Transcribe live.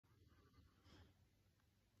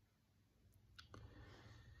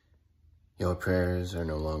Your prayers are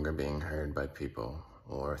no longer being heard by people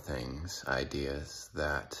or things, ideas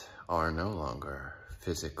that are no longer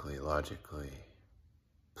physically, logically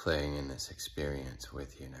playing in this experience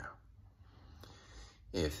with you now.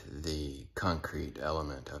 If the concrete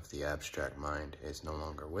element of the abstract mind is no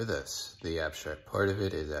longer with us, the abstract part of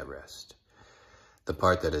it is at rest. The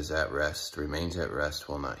part that is at rest, remains at rest,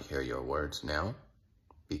 will not hear your words now,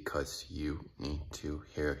 because you need to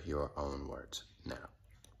hear your own words now.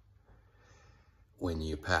 When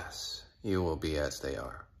you pass, you will be as they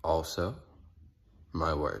are. Also,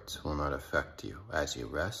 my words will not affect you as you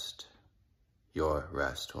rest. Your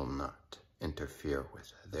rest will not interfere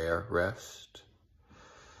with their rest.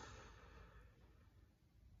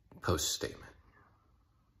 Post-statement.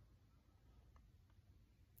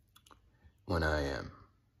 When I am,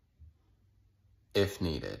 if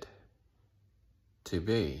needed, to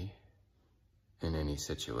be in any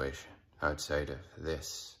situation outside of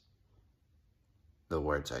this, the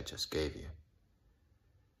words I just gave you,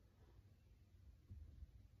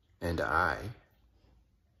 and I,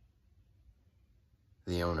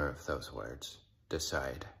 the owner of those words,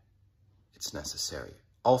 decide it's necessary.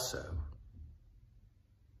 Also,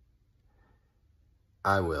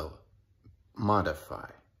 I will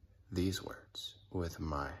modify these words with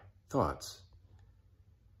my thoughts.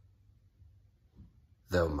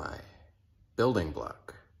 Though my building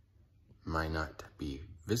block might not be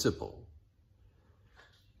visible,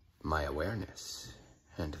 my awareness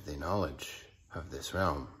and the knowledge of this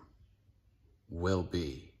realm will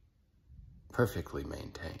be perfectly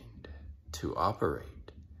maintained to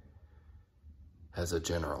operate as a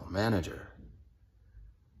general manager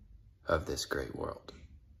of this great world.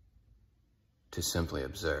 To simply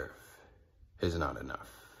observe is not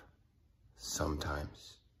enough.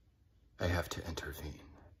 Sometimes I have to intervene,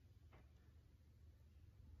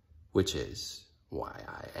 which is why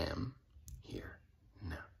I am here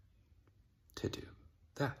now, to do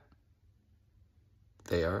that.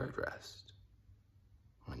 They are at rest.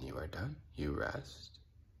 When you are done, you rest.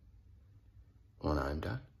 When I'm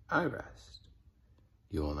done, I rest.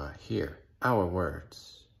 You will not hear our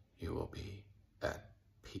words. You will be at